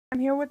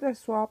here with the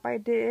swap I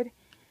did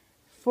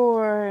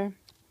for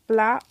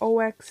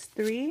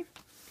Blahox3,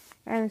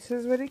 and this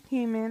is what it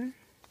came in.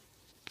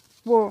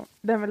 Well,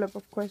 the envelope,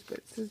 of course,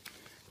 but this is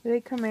what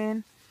they come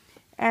in,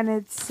 and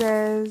it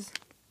says,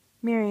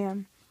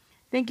 Miriam,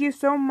 thank you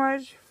so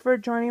much for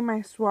joining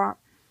my swap.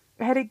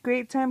 I had a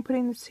great time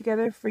putting this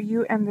together for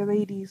you and the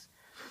ladies.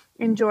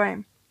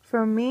 Enjoy.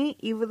 From me,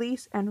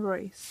 Evilise, and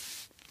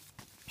Royce.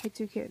 My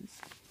 2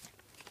 kids.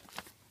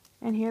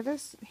 And here the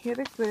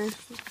glitters.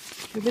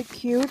 Really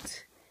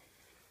cute.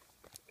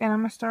 And I'm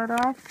going to start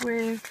off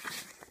with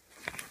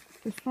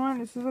this one.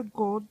 This is a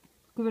gold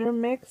glitter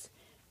mix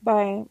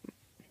by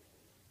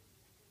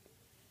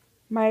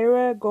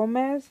Myra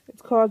Gomez.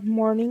 It's called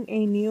Morning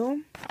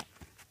Anew.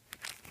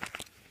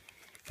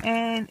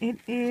 And it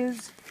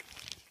is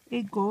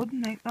a gold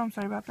mix. Oh, I'm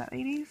sorry about that,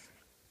 ladies.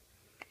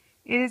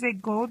 It is a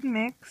gold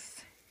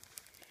mix.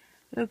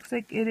 It looks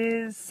like it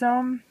is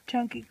some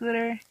chunky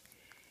glitter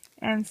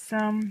and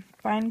some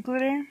fine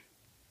glitter.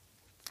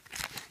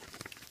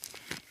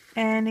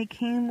 And it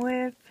came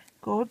with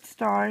gold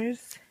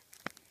stars.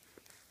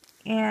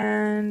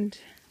 And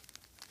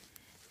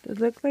they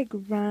look like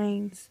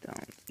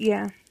rhinestones.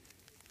 Yeah,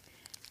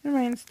 the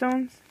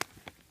rhinestones.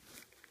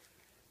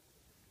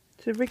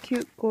 Super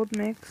cute gold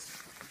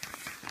mix.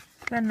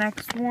 The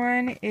next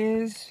one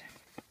is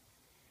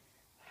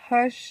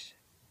Hush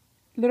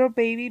Little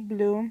Baby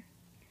Blue,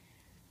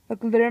 a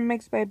glitter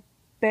mix by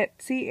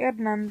Betsy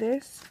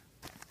Hernandez.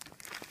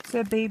 It's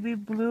a baby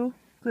blue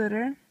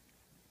glitter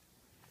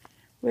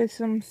with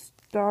some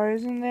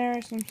stars in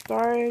there, some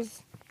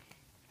stars,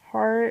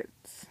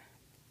 hearts,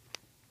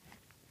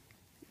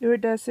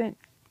 iridescent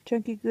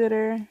chunky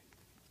glitter,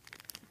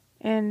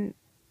 and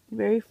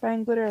very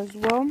fine glitter as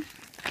well.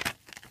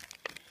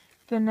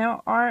 The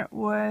nail art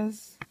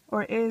was,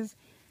 or is,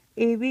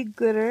 AV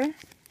glitter.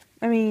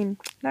 I mean,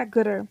 not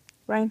glitter,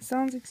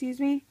 rhinestones, excuse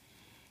me.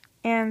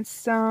 And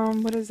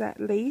some, what is that,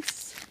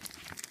 lace?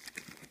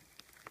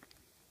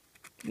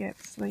 Yeah,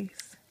 it's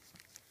lace.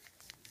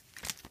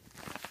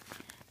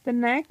 The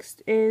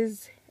next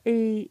is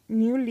a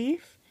new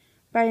leaf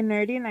by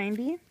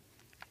Nerdy90.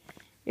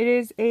 It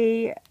is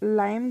a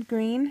lime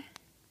green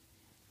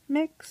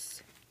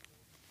mix.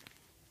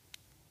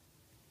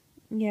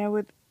 Yeah,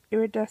 with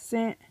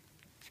iridescent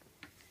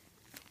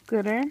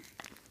glitter.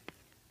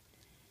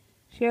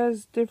 She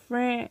has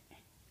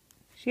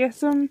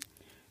some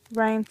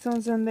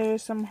rhinestones in there,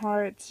 some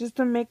hearts, just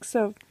a mix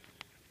of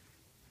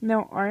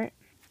nail art.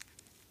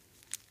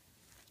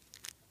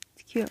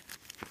 It's cute.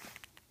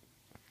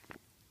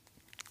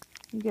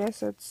 I guess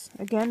that's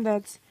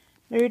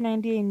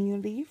Nerdy90, a new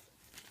leaf.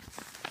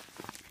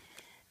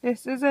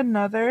 This is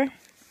another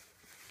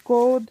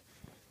gold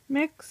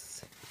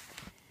mix.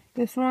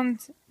 This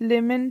one's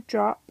Lemon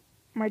Drop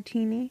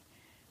Martini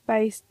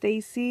by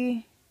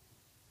Stacy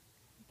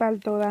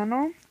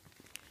Baldorano.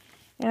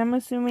 And I'm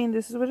assuming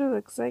this is what it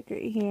looks like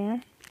right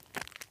here.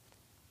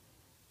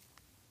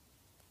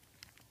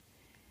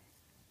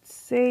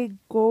 It's a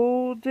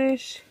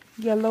goldish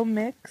yellow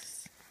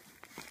mix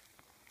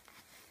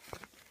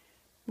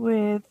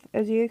with,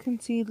 as you can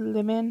see,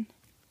 lemon,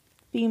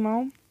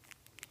 Bimo,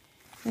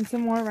 and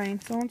some more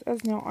rhinestones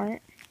as nail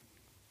art.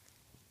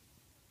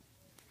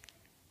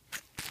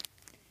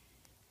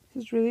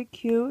 This is really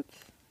cute.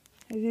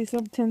 I see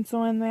some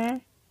tinsel in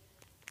there.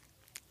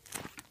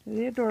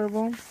 Really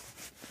adorable.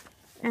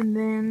 And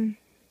then,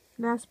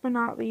 last but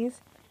not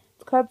least,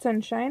 it's called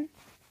Sunshine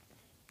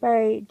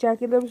by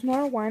Jackie Lives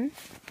Nor 1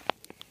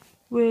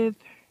 with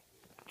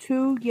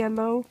 2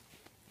 yellow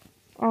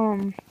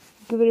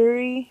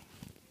glittery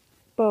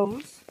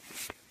bows.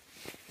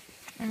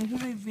 And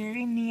this is a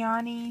very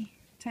neon-y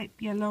type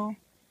yellow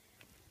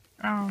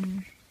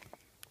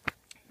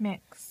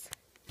mix.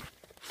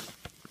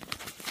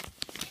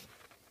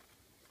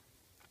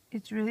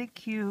 It's really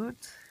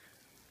cute.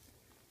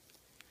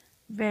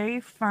 Very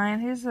fine.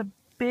 Here's a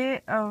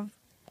bit of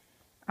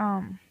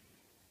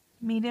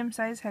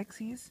medium-sized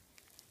hexies.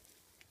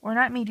 Or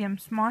not medium,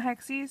 small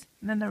hexies.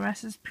 And then the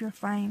rest is pure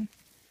fine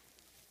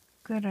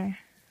glitter.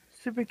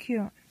 Super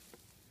cute.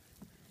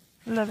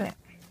 Love it.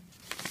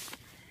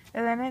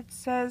 And then it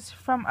says,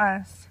 from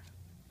us,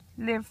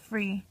 live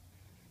free.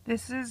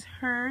 This is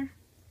her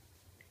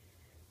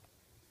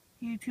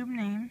YouTube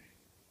name.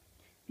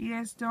 If you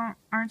guys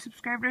aren't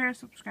subscribed to her,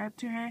 subscribe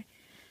to her.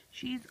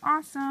 She's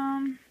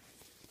awesome.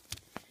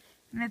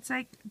 And it's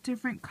like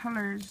different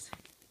colors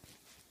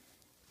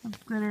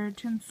of glitter,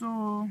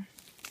 tinsel.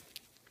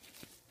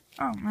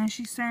 Oh, and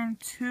she sent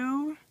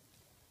 2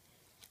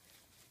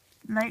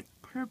 light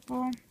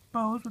purple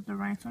bows with the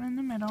rhinestone in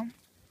the middle.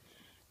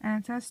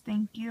 And it says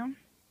thank you.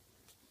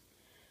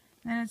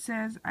 And it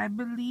says, I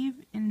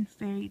believe in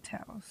fairy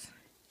tales.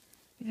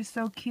 It is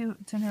so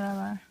cute,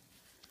 Cinderella.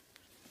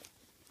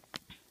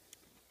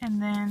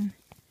 And then,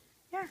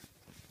 yeah.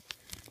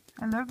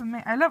 I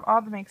love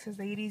all the mixes,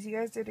 ladies. You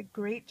guys did a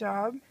great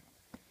job.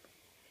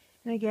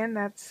 And again,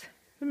 that's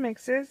the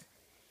mixes.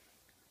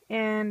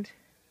 And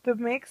the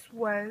mix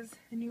was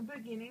A New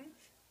Beginnings.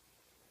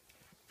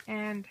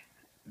 And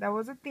that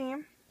was a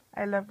theme.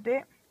 I loved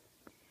it.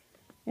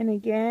 And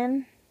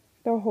again,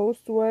 the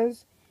host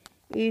was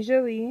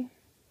Asia Lee,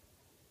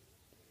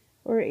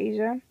 or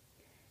Asia,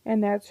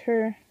 and that's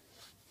her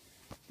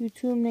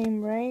YouTube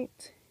name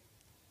right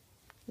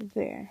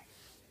there.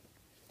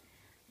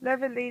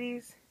 Love it,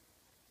 ladies.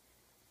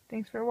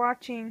 Thanks for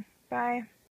watching. Bye.